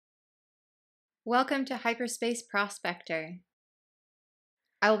Welcome to Hyperspace Prospector.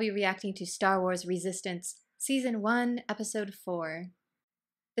 I will be reacting to Star Wars Resistance, Season 1, Episode 4.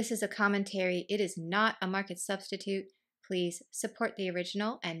 This is a commentary. It is not a market substitute. Please support the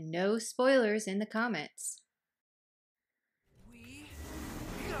original and no spoilers in the comments. We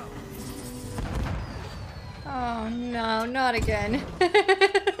go. Oh no, not again. Is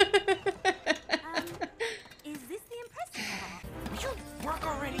this the impressive half? Will you work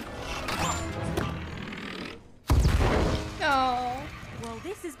already? Oh. Well,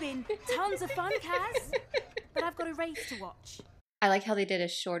 this has been tons of fun, Kaz. But I've got a race to watch. I like how they did a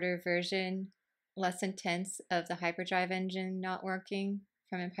shorter version, less intense, of the hyperdrive engine not working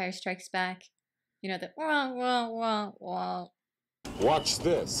from Empire Strikes Back. You know, the wah, wah, wah, wah. Watch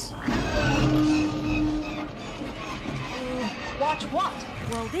this. Watch what?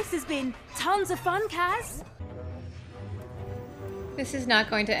 Well, this has been tons of fun, Kaz. This is not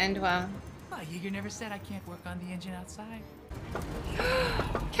going to end well. Oh, Yeager never said I can't work on the engine outside.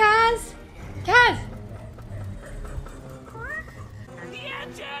 Kaz! Kaz! The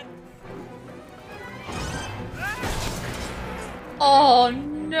engine! Oh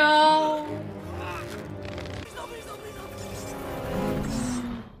no!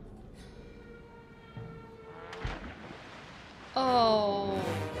 Oh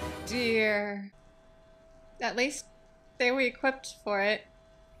dear. At least they were equipped for it.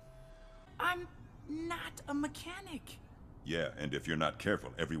 I'm not a mechanic. Yeah, and if you're not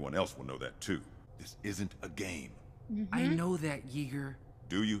careful, everyone else will know that too. This isn't a game. I know that, Yeager.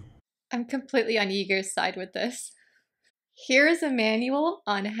 Do you? I'm completely on Yeager's side with this. Here is a manual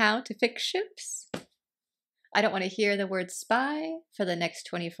on how to fix ships. I don't want to hear the word spy for the next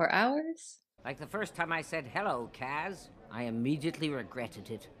 24 hours. Like the first time I said hello, Kaz, I immediately regretted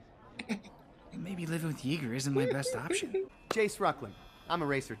it. Maybe living with Yeager isn't my best option. Jace Rucklin. I'm a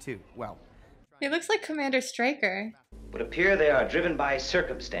racer too. Well, He looks like Commander Straker. Would appear they are driven by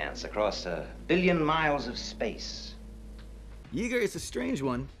circumstance across 1 billion miles of space. Yeager is a strange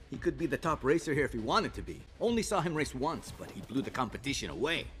one. He could be the top racer here if he wanted to be. Only saw him race once, but he blew the competition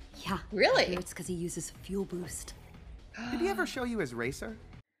away. Yeah. Really? I hear it's because he uses fuel boost. Did he ever show you his racer?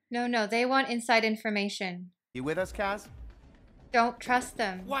 No, they want inside information. You with us, Kaz? Don't trust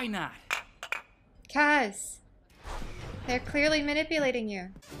them. Why not? Kaz, they're clearly manipulating you.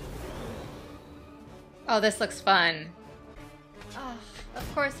 Oh, this looks fun. Oh,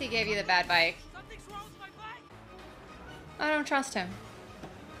 of course he gave you the bad bike. Something's wrong with my bike. I don't trust him.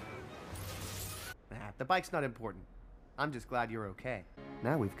 Nah, the bike's not important. I'm just glad you're okay.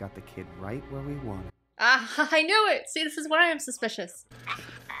 Now we've got the kid right where we want him. Ah, I knew it! See, this is why I'm suspicious.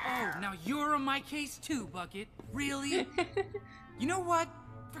 Oh, now you're on my case too, Bucket. Really? You know what?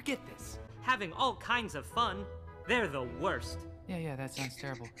 Forget this. Having all kinds of fun. They're the worst. Yeah, that sounds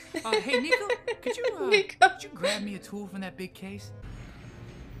terrible. Hey, Nico, could you, Nico. could you grab me a tool from that big case?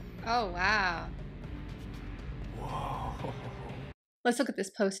 Oh, wow. Whoa. Let's look at this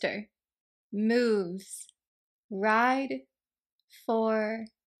poster. Moves. Ride for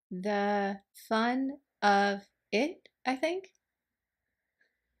the fun of it, I think.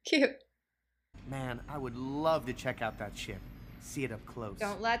 Cute. Man, I would love to check out that ship. See it up close.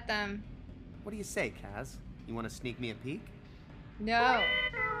 Don't let them. What do you say, Kaz? You want to sneak me a peek? No.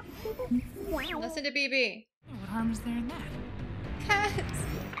 Listen to BB. What harm is there in that? Kaz,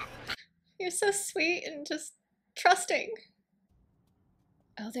 you're so sweet and just trusting.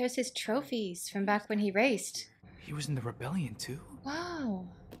 Oh, there's his trophies from back when he raced. He was in the rebellion too. Wow.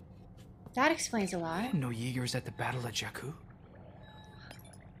 That explains a I lot. didn't know Yeager was at the Battle of Jakku.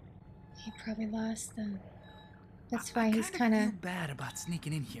 He probably lost them. That's why I he's kinda kind of... feel bad about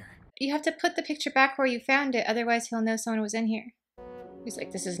sneaking in here. You have to put the picture back where you found it, otherwise he'll know someone was in here. He's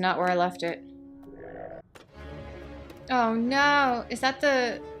like, this is not where I left it. Oh no, is that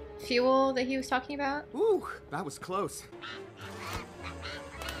the fuel that he was talking about? Ooh, that was close.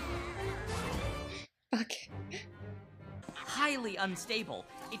 Fuck. Highly unstable.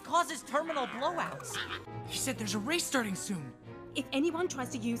 It causes terminal blowouts. He said there's a race starting soon. If anyone tries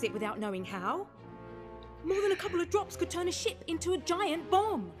to use it without knowing how, more than a couple of drops could turn a ship into a giant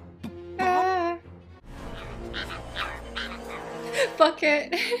bomb. Ah. Fuck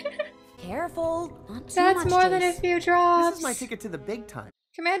it. Careful, not too That's much, more than a Jace. few This drops. is my ticket to the big time.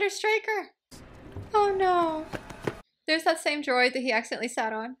 Commander Straker. Oh no. There's that same droid that he accidentally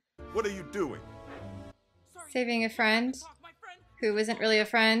sat on. What are you doing? Saving a friend My friend. who isn't really a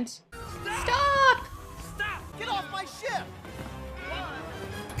friend. Stop! Stop! Get off my ship!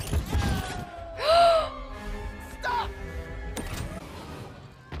 Stop!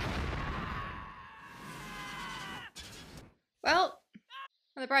 Well,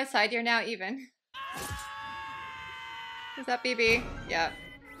 On the bright side, you're now even. Is that BB? Yeah.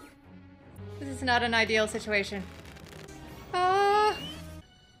 This is not an ideal situation. Ah.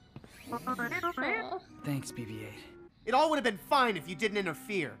 Oh. Thanks, BB-8. It all would have been fine if you didn't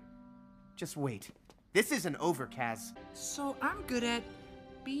interfere. Just wait. This isn't over, Kaz. So I'm good at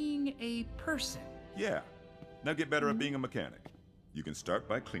being a person. Yeah. Now get better at being a mechanic. You can start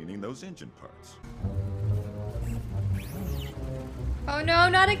by cleaning those engine parts. Oh no,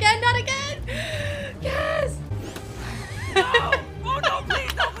 not again, not again! Yes! No! Oh no,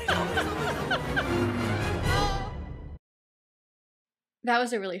 please, no, please, no, please, no, please. That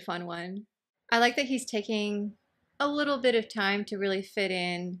was a really fun one. I like that he's taking a little bit of time to really fit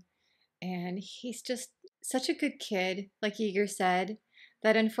in, and he's just such a good kid, like Yeager said,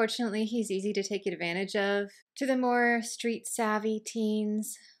 that unfortunately he's easy to take advantage of. To the more street-savvy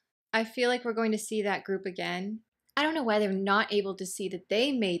teens, I feel like we're going to see that group again. I don't know why they're not able to see that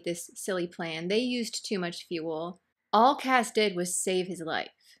they made this silly plan. They used too much fuel. All Kaz did was save his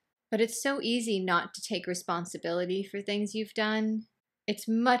life. But it's so easy not to take responsibility for things you've done. It's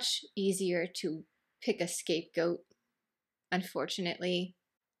much easier to pick a scapegoat, unfortunately.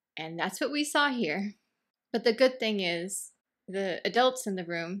 And that's what we saw here. But the good thing is, the adults in the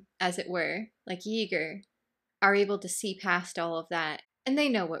room, as it were, like Yeager, are able to see past all of that, and they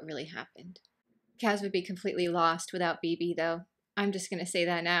know what really happened. Kaz would be completely lost without BB, though. I'm just going to say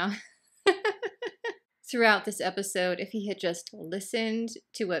that now. Throughout this episode, if he had just listened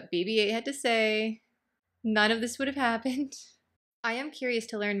to what BB-8 had to say, none of this would have happened. I am curious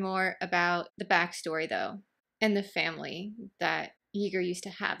to learn more about the backstory, though, and the family that Yeager used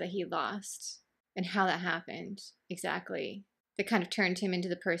to have that he lost, and how that happened exactly. That kind of turned him into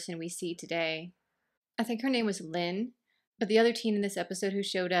the person we see today. I think her name was Lynn, but the other teen in this episode who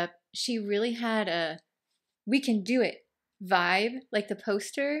showed up, she really had a "we can do it" vibe, like the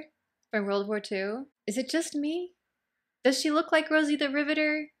poster from World War II. Is it just me? Does she look like Rosie the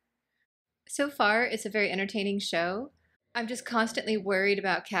Riveter? So far, it's a very entertaining show. I'm just constantly worried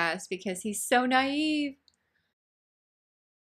about Kaz because he's so naive.